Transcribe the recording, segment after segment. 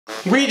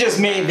We just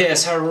made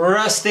this a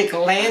rustic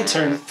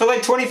lantern for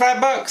like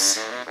 25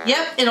 bucks.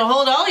 Yep, it'll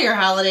hold all your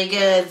holiday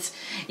goods.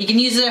 You can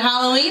use it at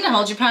Halloween to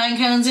hold your pine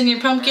cones and your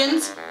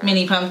pumpkins,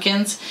 mini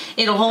pumpkins.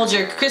 It'll hold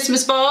your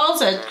Christmas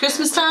balls at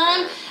Christmas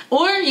time,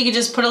 or you can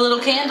just put a little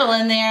candle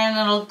in there and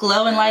it'll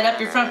glow and light up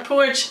your front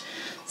porch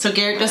so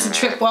Garrett doesn't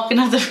trip walking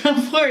up the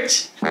front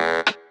porch.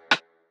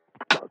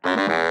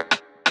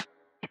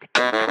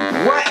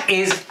 What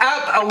is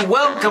up?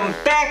 Welcome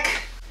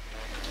back.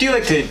 Do you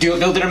like to do a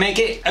build it or make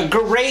it?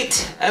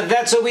 Great.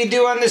 That's what we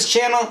do on this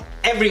channel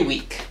every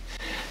week.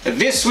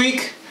 This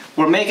week,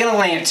 we're making a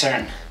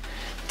lantern.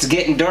 It's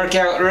getting dark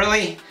out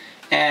early,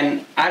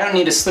 and I don't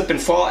need a slip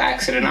and fall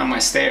accident on my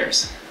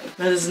stairs.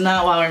 That is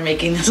not why we're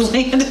making this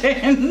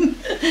lantern.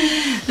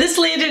 This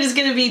lantern is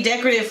going to be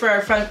decorative for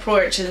our front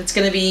porch, and it's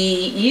going to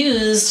be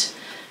used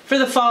for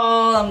the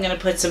fall. I'm going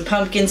to put some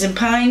pumpkins and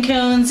pine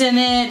cones in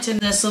it, and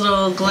this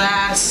little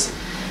glass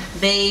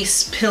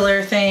vase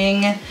pillar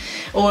thing,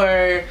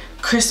 or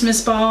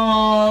Christmas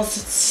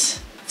balls.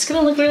 It's going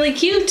to look really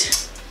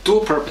cute.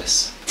 Dual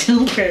purpose.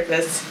 Dual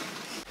purpose.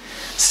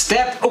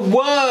 Step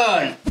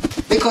 1,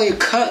 make all your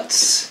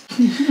cuts.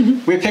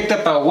 We picked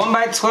up a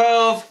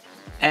 1x12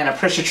 and a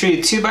pressure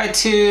treated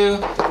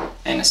 2x2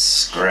 and a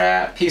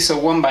scrap piece of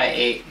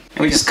 1x8. And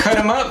we just cut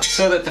them up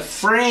so that the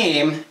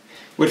frame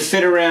would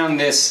fit around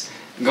this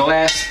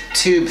glass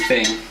tube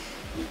thing.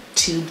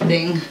 Tube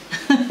thing.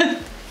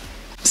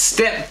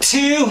 Step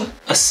 2,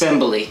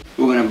 assembly.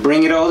 We're gonna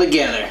bring it all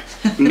together,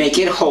 make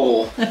it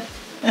whole.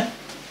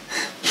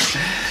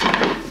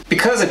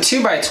 Because a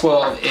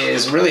 2x12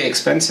 is really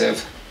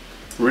expensive,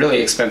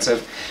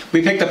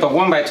 we picked up a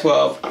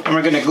 1x12 and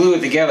we're gonna glue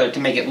it together to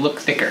make it look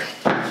thicker.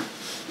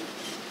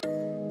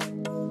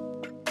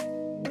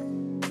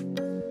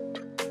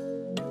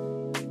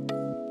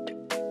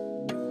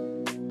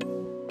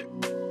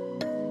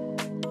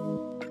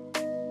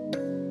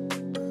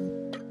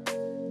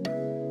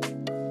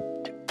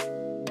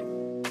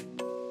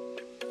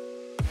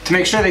 To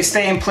make sure they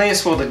stay in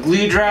place while the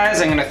glue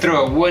dries, I'm gonna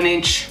throw a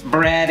 1-inch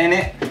brad in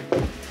it.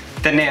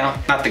 The nail,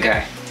 not the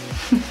guy.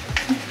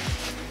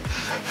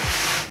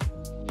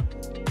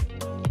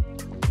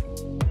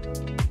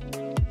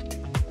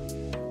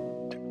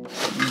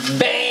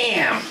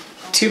 Bam!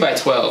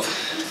 2x12.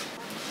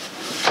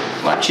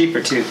 A lot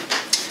cheaper too.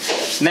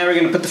 Now we're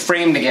gonna put the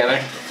frame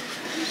together.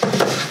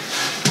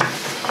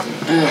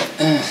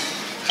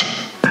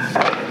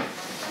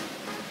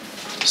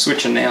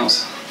 Switching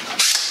nails.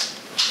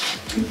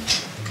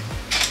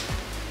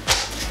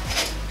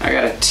 I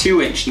got a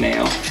 2-inch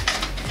nail.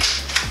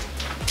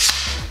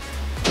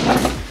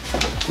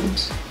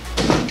 Oops.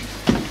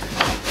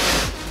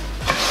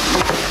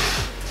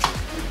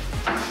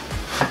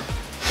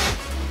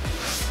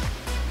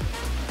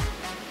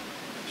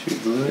 Should we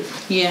glue it?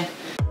 Yeah.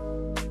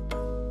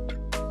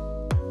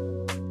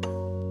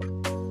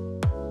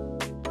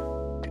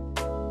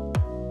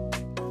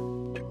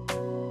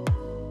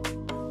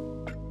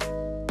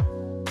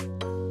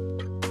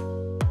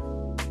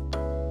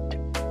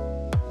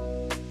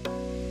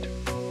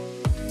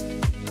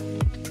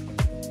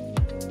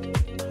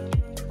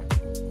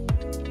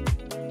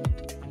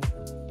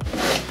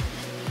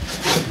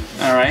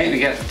 Alright, we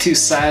got the 2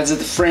 sides of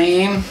the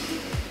frame.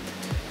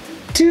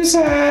 2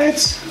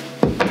 sides.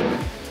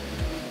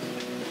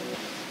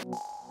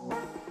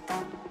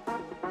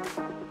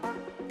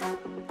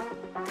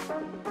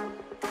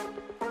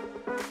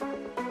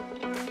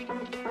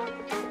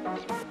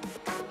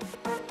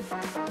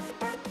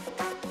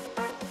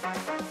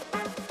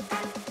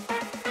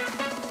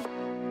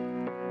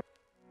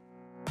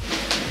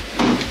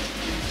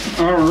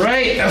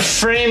 Alright, the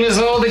frame is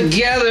all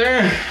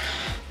together.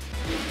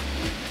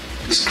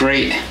 Looks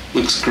great,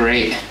 looks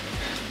great,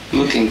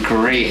 looking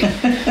great.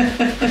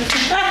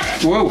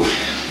 Whoa.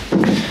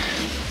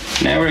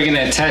 Now we're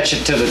gonna attach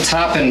it to the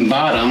top and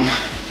bottom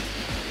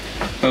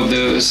of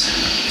those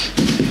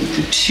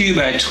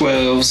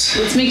 2x12s.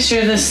 Let's make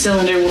sure this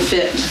cylinder will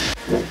fit.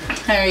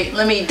 All right,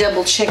 let me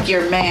double check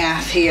your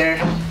math here.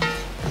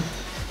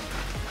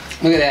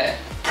 Look at that,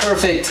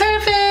 perfect.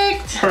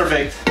 Perfect.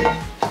 Perfect.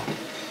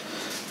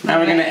 Now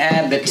we're gonna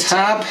add the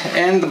top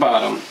and the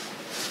bottom.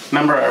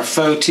 Remember our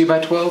faux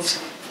 2x12s?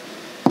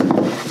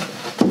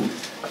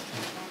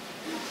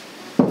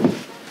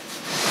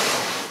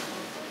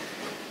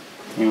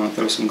 You want to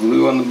throw some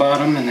glue on the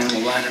bottom and then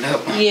we'll line it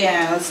up?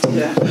 Yeah, let's do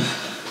that.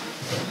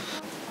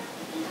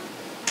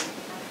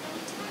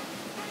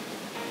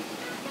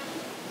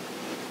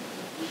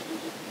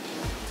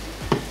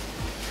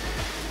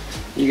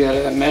 You got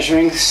a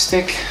measuring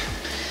stick?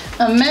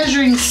 A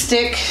measuring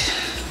stick.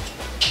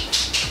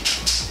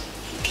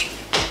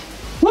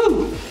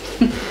 Woo!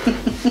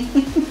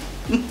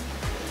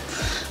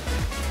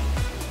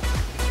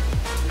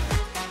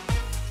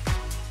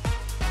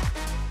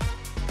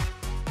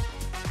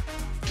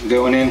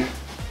 Going in.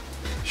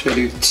 Should I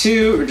do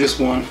 2 or just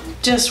 1?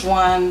 Just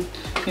 1.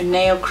 You're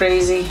nail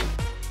crazy.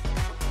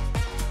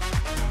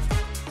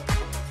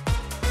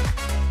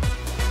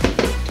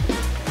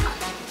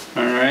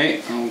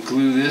 Alright, I'll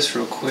glue this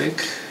real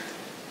quick.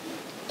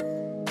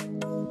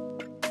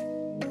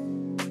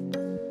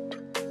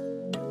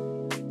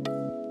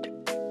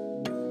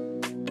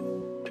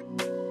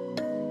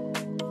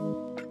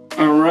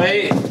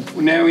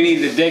 Now we need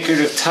the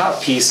decorative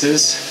top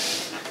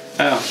pieces.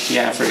 Oh,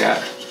 yeah, I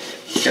forgot.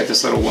 We got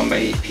this little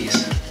 1x8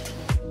 piece.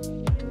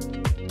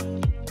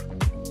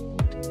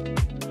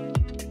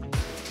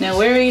 Now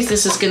where is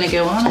this gonna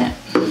go on it?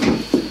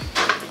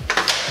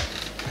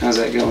 How's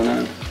that going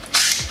on?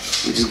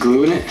 You just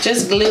gluing it?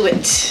 Just glue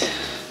it.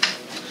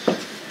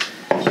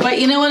 But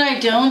you know what I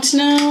don't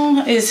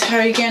know is how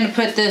you're gonna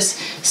put this.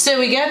 So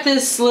we got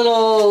this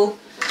little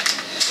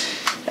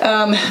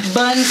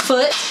bun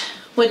foot,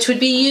 which would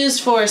be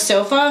used for a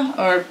sofa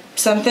or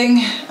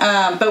something.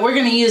 But we're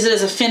gonna use it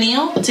as a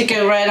finial to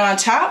go right on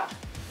top.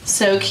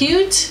 So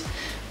cute.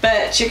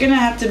 But you're gonna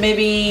have to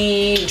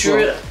maybe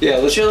drill,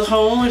 drill a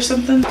hole or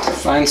something.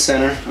 Find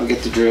center, I'll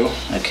get the drill.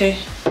 Okay.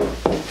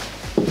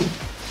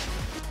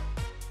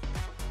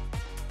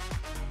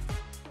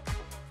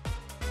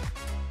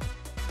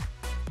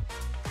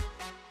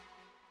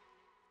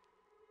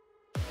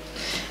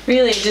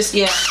 Really, just,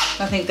 yeah,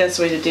 I think that's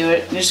the way to do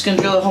it. You're just gonna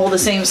drill a hole the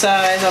same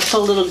size. I'll put a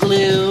little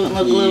glue in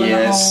the hole.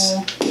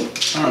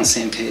 We're on the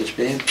same page,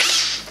 babe.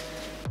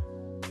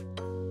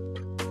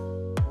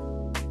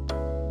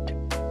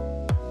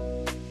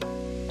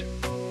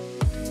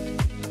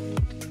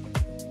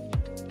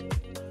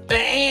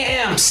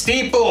 Bam!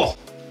 Steeple!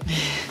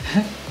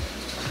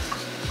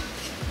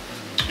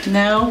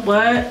 No,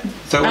 what?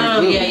 So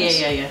oh,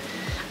 yeah.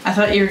 I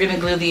thought you were gonna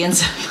glue the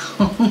inside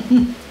hole.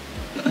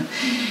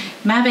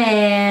 My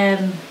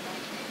bad.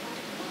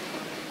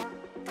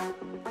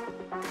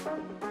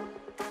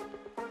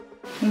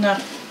 No.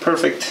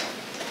 Perfect.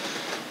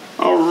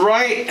 All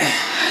right.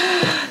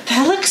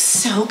 That looks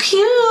so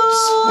cute.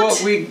 That's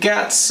what we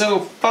got so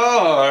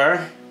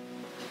far.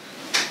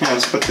 Yeah,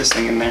 let's put this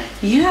thing in there.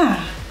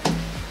 Yeah.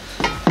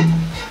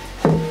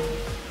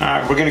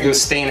 Alright, we're gonna go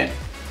stain it.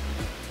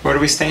 What are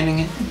we staining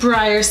it?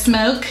 Briar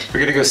smoke. We're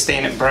gonna go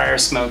stain it briar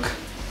smoke.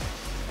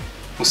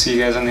 We'll see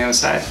you guys on the other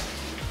side.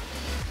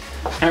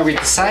 Alright, we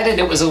decided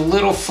it was a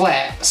little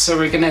flat, so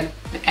we're gonna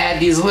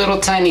add these little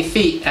tiny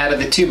feet out of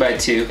the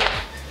 2x2.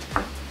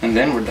 And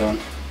then we're done.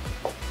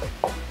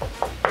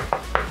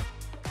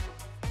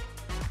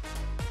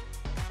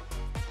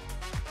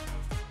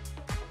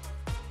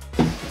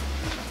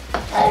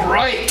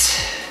 Alright.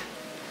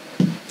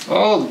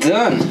 All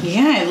done.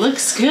 Yeah, it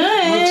looks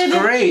good.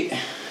 Looks great.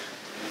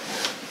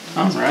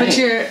 All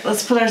right.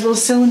 Let's put our little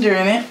cylinder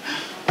in it.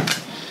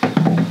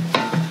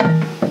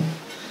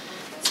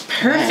 It's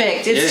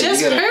perfect. It's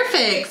just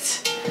perfect.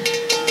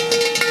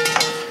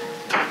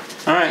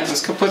 All right,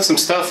 let's go put some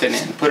stuff in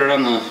it and put it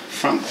on the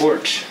front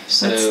porch.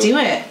 So, let's do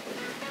it.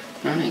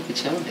 All right, good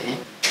job, babe.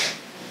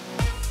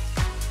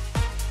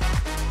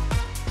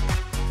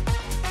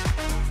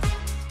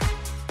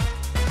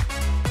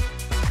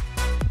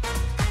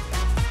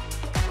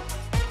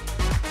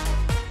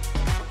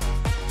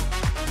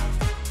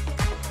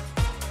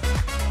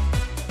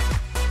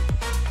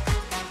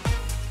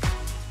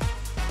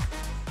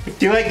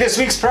 If you like this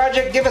week's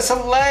project, give us a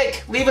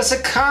like, leave us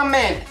a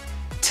comment.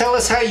 Tell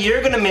us how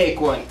you're gonna make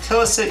one. Tell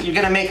us that you're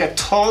gonna make a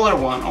taller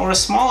one or a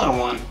smaller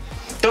one.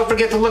 Don't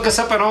forget to look us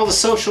up on all the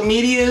social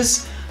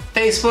medias,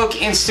 Facebook,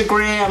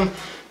 Instagram,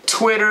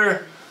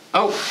 Twitter.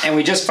 Oh, and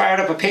we just fired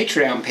up a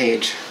Patreon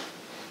page.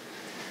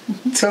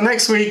 Until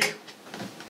next week.